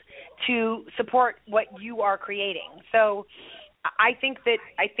skills to support what you are creating. So I think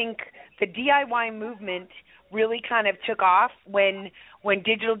the DIY movement really kind of took off when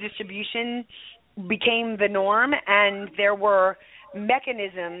digital distribution became the norm, and there were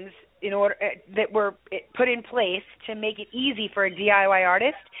mechanisms that were put in place to make it easy for a DIY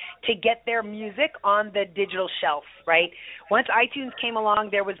artist to get their music on the digital shelf, right? Once iTunes came along,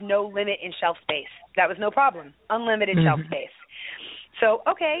 there was no limit in shelf space. That was no problem. Unlimited shelf space. So,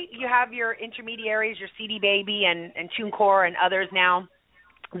 okay, you have your intermediaries, your CD Baby and TuneCore and others now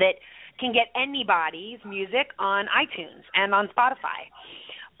that can get anybody's music on iTunes and on Spotify.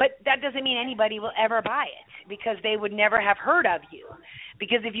 But that doesn't mean anybody will ever buy it because they would never have heard of you.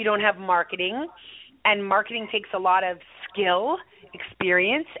 Because if you don't have marketing, and marketing takes a lot of skill,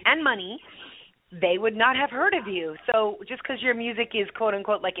 experience, and money, they would not have heard of you. So just because your music is, quote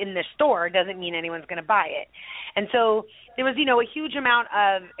unquote, like in the store doesn't mean anyone's going to buy it. And so there was, a huge amount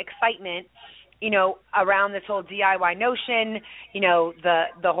of excitement, around this whole DIY notion. The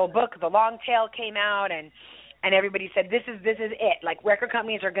whole book, The Long Tail, came out, and everybody said, this is it. Like, record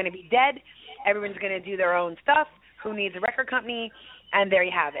companies are going to be dead. Everyone's going to do their own stuff. Who needs a record company? And there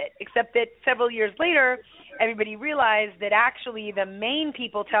you have it. Except that several years later, everybody realized that actually the main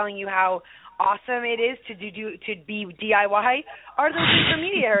people telling you how awesome it is to be DIY are those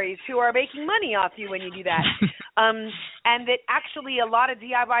intermediaries who are making money off you when you do that. And that actually a lot of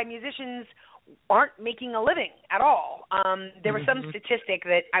DIY musicians aren't making a living at all. There was some statistic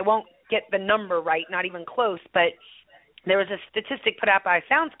that I won't get the number right, not even close, but there was a statistic put out by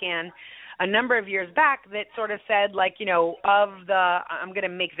SoundScan a number of years back that sort of said, like, I'm going to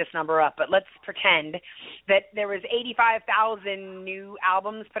make this number up, but let's pretend that there was 85,000 new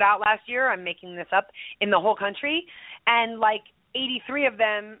albums put out last year, I'm making this up, in the whole country, and like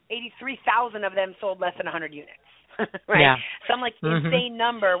 83,000 of them sold less than 100 units. Right? Yeah. Some insane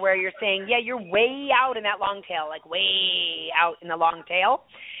number where you're saying, you're way out in that long tail, like way out in the long tail,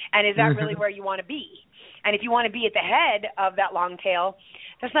 and is that really where you want to be? And if you want to be at the head of that long tail,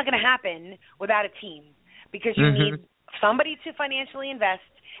 that's not going to happen without a team, because you need somebody to financially invest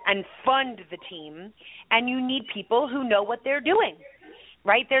and fund the team, and you need people who know what they're doing,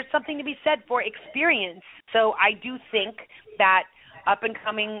 right? There's something to be said for experience. So I do think that up and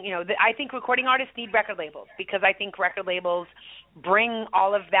coming, I think recording artists need record labels, because I think record labels bring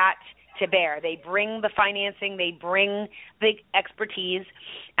all of that to bear. They bring the financing, they bring the expertise,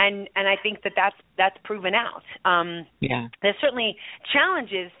 and I think that's proven out. There's certainly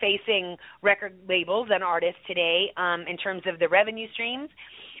challenges facing record labels and artists today in terms of the revenue streams,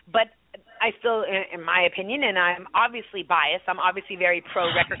 but I still, in my opinion, and I'm obviously biased, I'm obviously very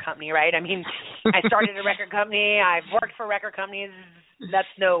pro-record company, right? I mean, I started a record company, I've worked for record companies, that's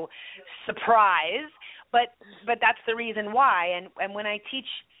no surprise, but that's the reason why. And when I teach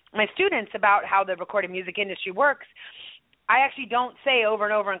my students about how the recorded music industry works, I actually don't say over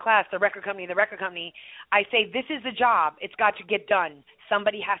and over in class, the record company. I say, this is the job. It's got to get done.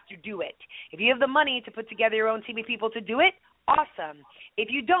 Somebody has to do it. If you have the money to put together your own team of people to do it, awesome. If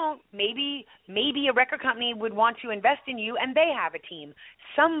you don't, maybe a record company would want to invest in you and they have a team.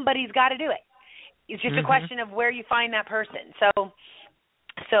 Somebody's got to do it. It's just a question of where you find that person.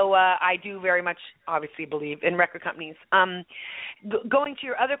 So I do very much obviously believe in record companies. Going to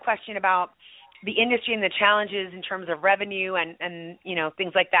your other question about the industry and the challenges in terms of revenue and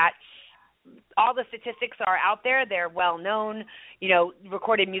things like that, all the statistics are out there. They're well known. You know,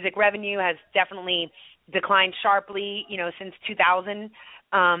 recorded music revenue has definitely declined sharply, you know, since 2000.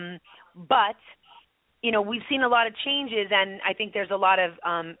 But, you know, we've seen a lot of changes, and I think there's a lot of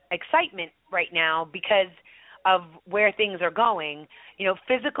excitement right now because of where things are going. You know,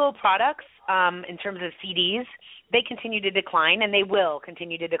 physical products, in terms of CDs, they continue to decline, and they will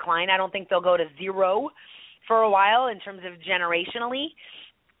continue to decline. I don't think they'll go to zero for a while in terms of generationally.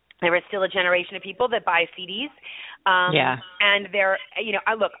 There is still a generation of people that buy CDs. And they're, you know,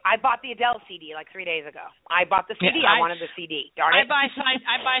 I bought the Adele CD like 3 days ago. I bought the CD. I wanted the CD. Darn it. I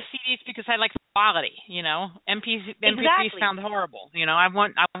buy CDs because I like the quality, you know. MP3s sound horrible. You know, I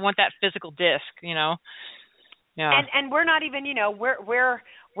want that physical disc, you know. Yeah. And we're not even, you know, we're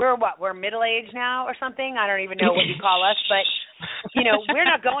what? We're middle-aged now or something? I don't even know what you call us, but, you know, we're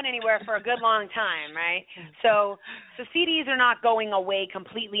not going anywhere for a good long time, right? So CDs are not going away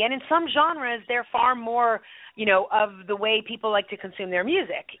completely. And in some genres, they're far more, you know, of the way people like to consume their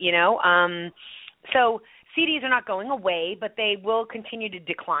music, you know. So CDs are not going away, but they will continue to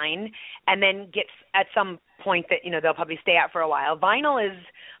decline and then get at some point that, you know, they'll probably stay out for a while. Vinyl is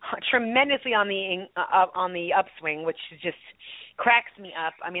tremendously on the upswing, which just cracks me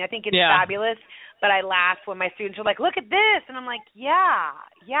up. I mean, I think it's fabulous, but I laugh when my students are like, look at this, and I'm like, yeah,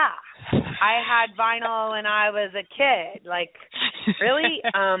 I had vinyl when I was a kid. Like, really?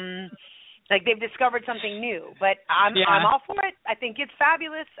 Like, they've discovered something new, but I'm all for it. I think it's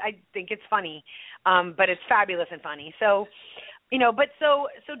fabulous. I think it's funny, but it's fabulous and funny. So, you know, but so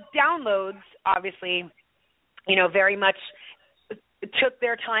downloads, obviously, you know, very much took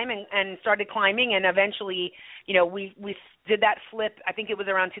their time and started climbing, and eventually, you know, we did that flip. I think it was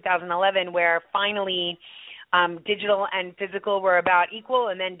around 2011 where finally digital and physical were about equal,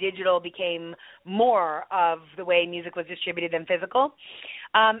 and then digital became more of the way music was distributed than physical.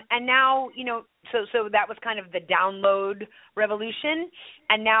 And now, you know, so that was kind of the download revolution,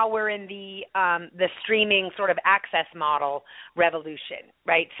 and now we're in the streaming sort of access model revolution,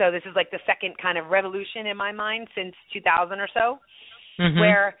 right? So this is like the second kind of revolution in my mind since 2000 or so,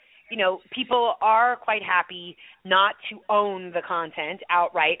 where, you know, people are quite happy not to own the content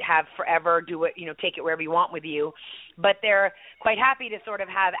outright, have forever, do it, you know, take it wherever you want with you, but they're quite happy to sort of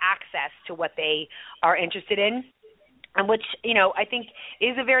have access to what they are interested in. And which, you know, I think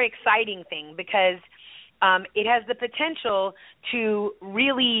is a very exciting thing because it has the potential to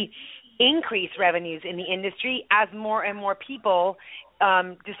really increase revenues in the industry as more and more people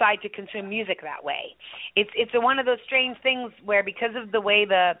decide to consume music that way. It's one of those strange things where because of the way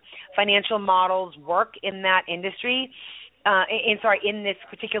the financial models work in that industry, in this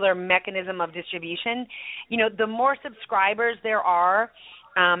particular mechanism of distribution, you know, the more subscribers there are,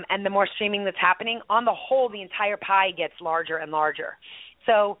 and the more streaming that's happening, on the whole, the entire pie gets larger and larger.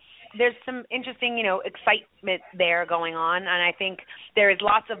 So there's some interesting, you know, excitement there going on, and I think there is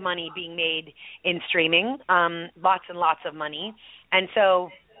lots of money being made in streaming, lots and lots of money. And so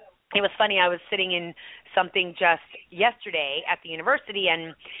it was funny, I was sitting in something just yesterday at the university,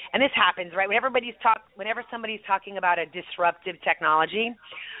 and this happens, right? Whenever somebody's talking about a disruptive technology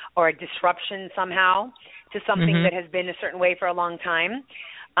or a disruption somehow to something that has been a certain way for a long time,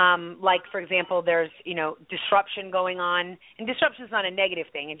 like, for example, there's, you know, disruption going on, and disruption is not a negative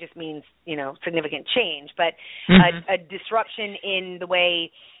thing. It just means, you know, significant change, but a disruption in the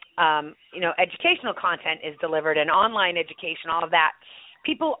way, you know, educational content is delivered and online education, all of that.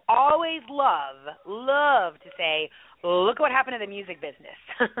 People always love to say, look what happened to the music business.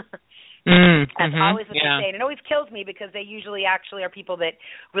 That's always what they say. And it always kills me because they usually actually are people that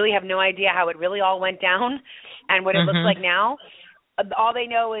really have no idea how it really all went down and what it looks like now. All they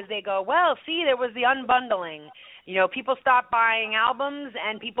know is they go, well, see, there was the unbundling. You know, people stopped buying albums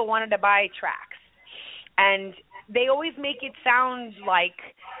and people wanted to buy tracks. And they always make it sound like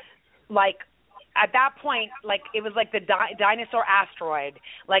at that point, like it was like the dinosaur asteroid.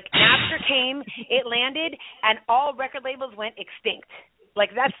 Like Napster came, it landed, and all record labels went extinct. Like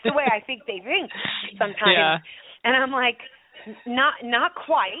that's the way I think they think sometimes. Yeah. And I'm like, not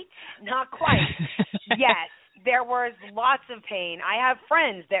quite. Yes, there was lots of pain. I have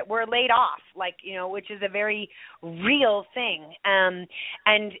friends that were laid off, like, you know, which is a very real thing. And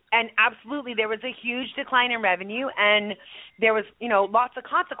absolutely there was a huge decline in revenue, and there was, you know, lots of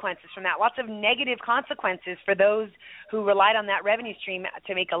consequences from that, lots of negative consequences for those who relied on that revenue stream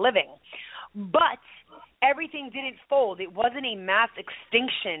to make a living. But everything didn't fold. It wasn't a mass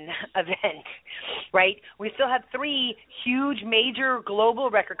extinction event, right? We still have 3 huge major global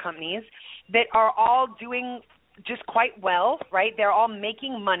record companies that are all doing just quite well, right? They're all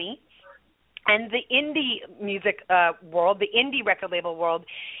making money. And the indie music world, the indie record label world,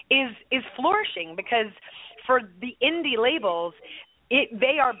 is flourishing because for the indie labels,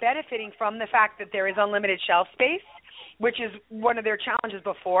 they are benefiting from the fact that there is unlimited shelf space, which is one of their challenges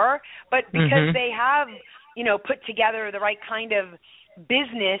before. But because they have, put together the right kind of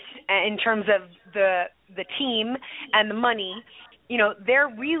business in terms of the team and the money, they're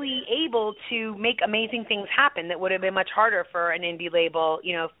really able to make amazing things happen that would have been much harder for an indie label,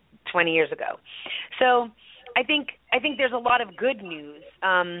 20 years ago. So I think there's a lot of good news.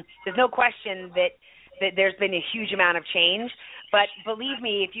 There's no question that there's been a huge amount of change. But believe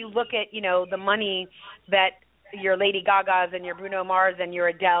me, if you look at, the money that your Lady Gagas and your Bruno Mars and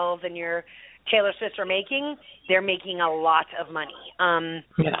your Adeles and your Taylor Swifts are making, they're making a lot of money. And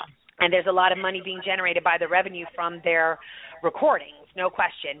there's a lot of money being generated by the revenue from their recordings, no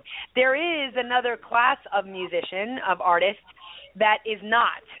question. There is another class of musician, of artists, that is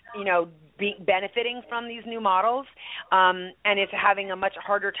not, benefiting from these new models, and is having a much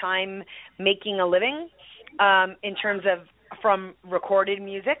harder time making a living in terms of from recorded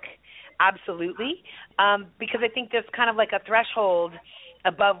music, absolutely, because I think there's kind of like a threshold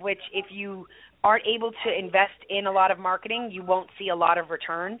above which if you aren't able to invest in a lot of marketing, you won't see a lot of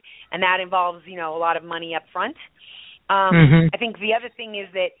return, and that involves, a lot of money up front. I think the other thing is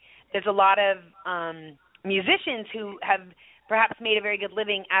that there's a lot of musicians who have perhaps made a very good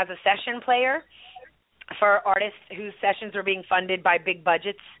living as a session player for artists whose sessions are being funded by big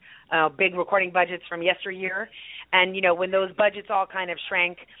budgets, big recording budgets from yesteryear. And, when those budgets all kind of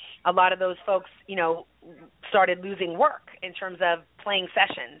shrank, a lot of those folks, started losing work in terms of playing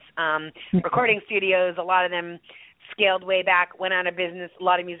sessions. Recording studios, a lot of them scaled way back, went out of business, a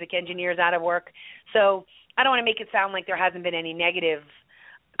lot of music engineers out of work. So I don't want to make it sound like there hasn't been any negative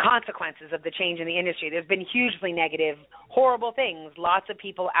consequences of the change in the industry. There's been hugely negative, horrible things, lots of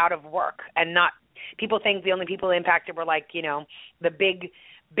people out of work, and not people think the only people impacted were like, the big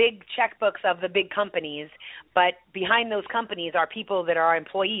checkbooks of the big companies, but behind those companies are people that are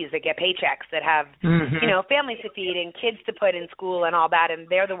employees that get paychecks, that have, families to feed and kids to put in school and all that, and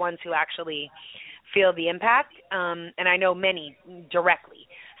they're the ones who actually feel the impact, and I know many directly.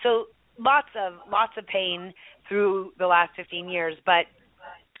 So lots of pain through the last 15 years, but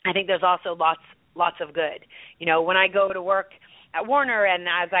I think there's also lots of good. When I go to work at Warner and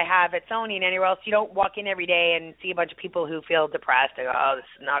as I have at Sony and anywhere else, you don't walk in every day and see a bunch of people who feel depressed and go, oh, this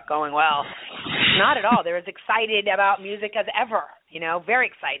is not going well. Not at all. They're as excited about music as ever, very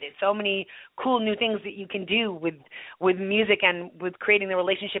excited. So many cool new things that you can do with music and with creating the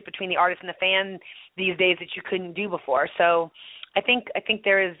relationship between the artist and the fan these days that you couldn't do before. So I think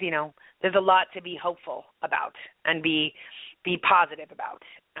there is, there's a lot to be hopeful about and be positive about.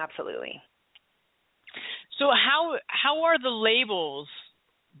 Absolutely. So how are the labels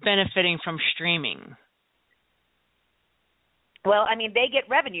benefiting from streaming? Well, they get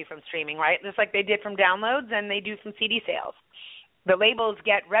revenue from streaming, right? Just like they did from downloads and they do from CD sales. The labels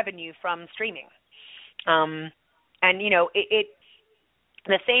get revenue from streaming. And, it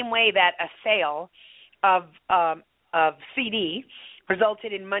the same way that a sale of CD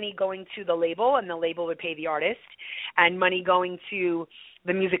resulted in money going to the label, and the label would pay the artist, and money going to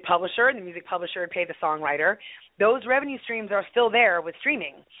the music publisher, and the music publisher would pay the songwriter. Those revenue streams are still there with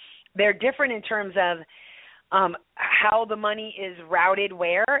streaming. They're different in terms of how the money is routed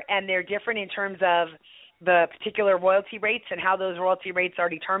where, and they're different in terms of the particular royalty rates and how those royalty rates are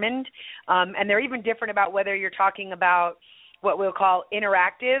determined. And they're even different about whether you're talking about what we'll call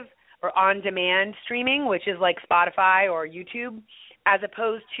interactive or on-demand streaming, which is like Spotify or YouTube, as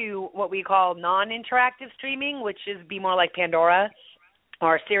opposed to what we call non-interactive streaming, which is be more like Pandora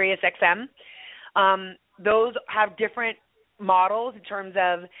or Sirius XM. Those have different models in terms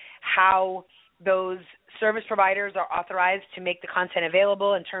of how those service providers are authorized to make the content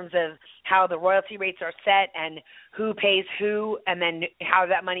available, in terms of how the royalty rates are set and who pays who, and then how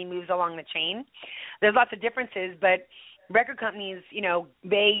that money moves along the chain. There's lots of differences, but record companies,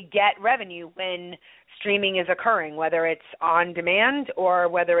 they get revenue when streaming is occurring, whether it's on demand or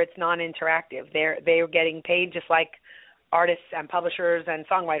whether it's non-interactive. They're getting paid just like artists and publishers and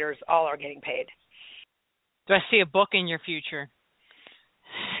songwriters all are getting paid. Do I see a book in your future?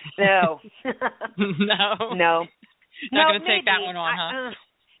 No. No. No. Not going to take that one on,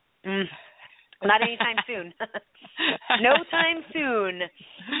 huh? Not anytime soon. No time soon.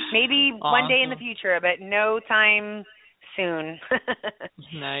 Maybe one day in the future, but no time soon.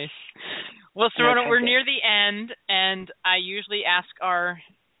 Nice. Well, Sirona, we're near the end, and I usually ask our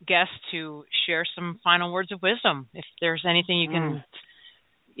guests to share some final words of wisdom. If there's anything you can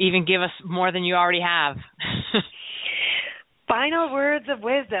even give us more than you already have. Final words of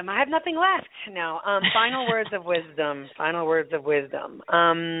wisdom. I have nothing left. No. Final words of wisdom. Final words of wisdom.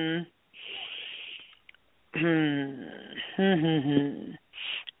 I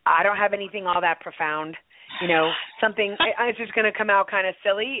don't have anything all that profound. You know, something, it's just going to come out kind of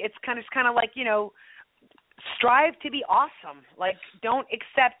silly. It's kind of like, you know, strive to be awesome. Like, don't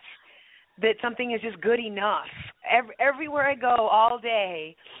accept that something is just good enough. Everywhere I go all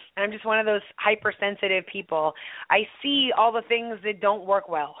day, and I'm just one of those hypersensitive people, I see all the things that don't work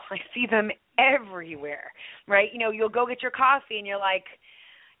well. I see them everywhere, right? You know, you'll go get your coffee and you're like,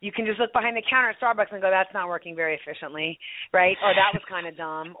 you can just look behind the counter at Starbucks and go, that's not working very efficiently, right? Or that was kind of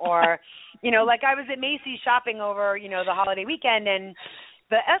dumb. Or, you know, like I was at Macy's shopping over, you know, the holiday weekend, and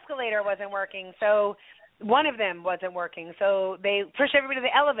the escalator wasn't working. So one of them wasn't working. So they pushed everybody to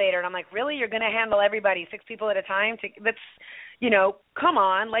the elevator. And I'm like, really? You're going to handle everybody, 6 people at a time? That's, you know, come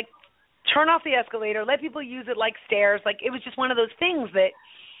on. Like, turn off the escalator. Let people use it like stairs. Like, it was just one of those things that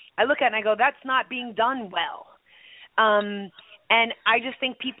I look at and I go, that's not being done well. And I just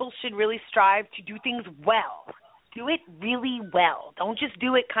think people should really strive to do things well. Do it really well. Don't just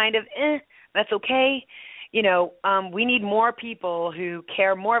do it kind of, that's okay. You know, we need more people who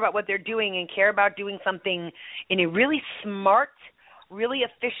care more about what they're doing and care about doing something in a really smart, really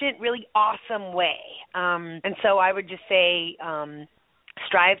efficient, really awesome way. And so I would just say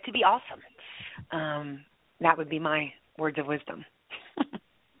strive to be awesome. That would be my words of wisdom.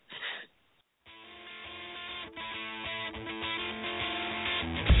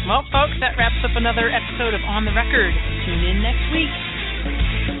 Well, folks, that wraps up another episode of On the Record. Tune in next week.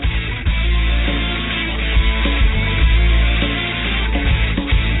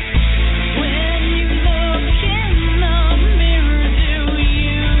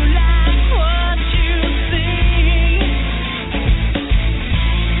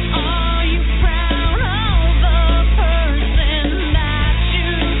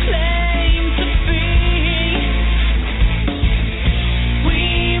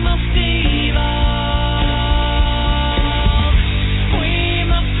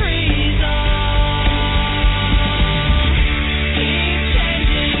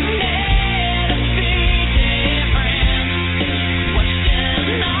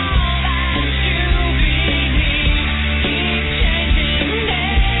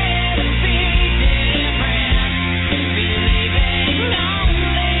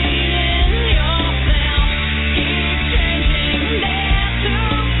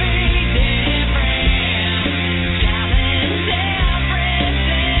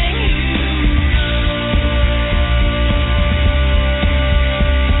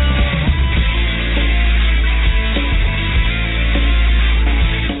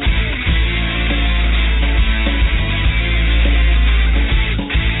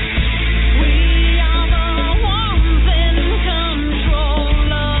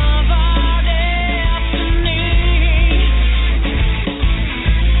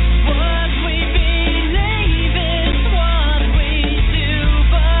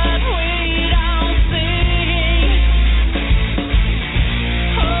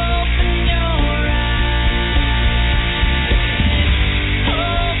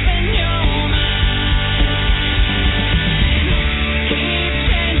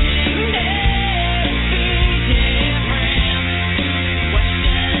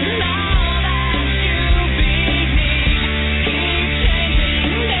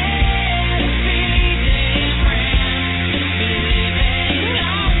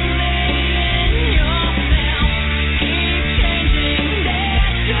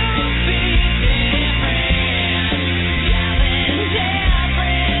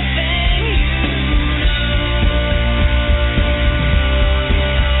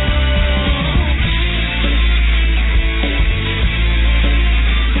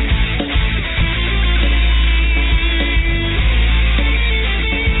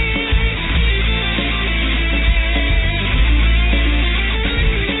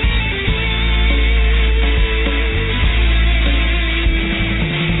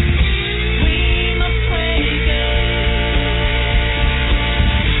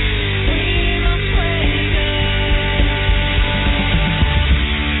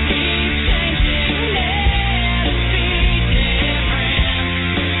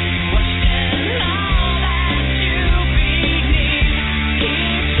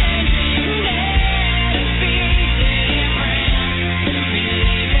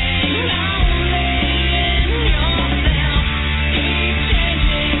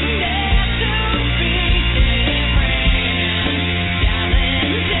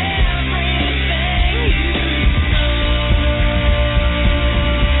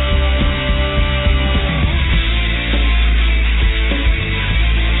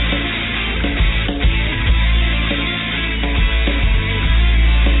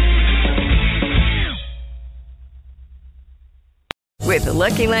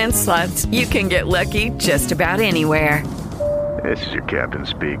 Lucky Land Slots, you can get lucky just about anywhere. This is your captain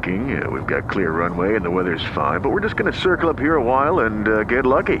speaking. We've got clear runway and the weather's fine, but we're just going to circle up here a while and get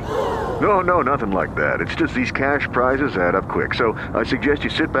lucky. No, nothing like that. It's just these cash prizes add up quick. So I suggest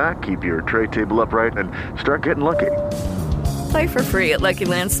you sit back, keep your tray table upright, and start getting lucky. Play for free at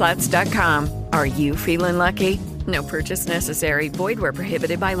LuckyLandSlots.com. Are you feeling lucky? No purchase necessary. Void where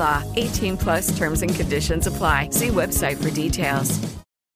prohibited by law. 18+ terms and conditions apply. See website for details.